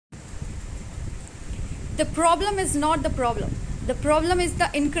The problem is not the problem. The problem is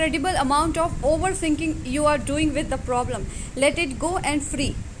the incredible amount of overthinking you are doing with the problem. Let it go and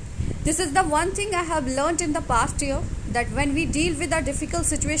free. This is the one thing I have learned in the past year, that when we deal with a difficult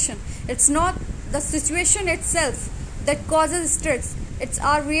situation, it's not the situation itself that causes stress. It's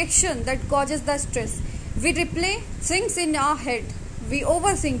our reaction that causes the stress. We replay things in our head. We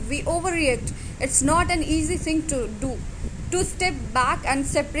overthink, we overreact. It's not an easy thing to do. To step back and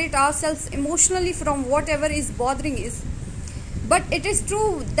separate ourselves emotionally from whatever is bothering us. But it is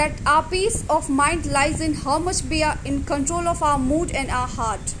true that our peace of mind lies in how much we are in control of our mood and our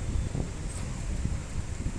heart.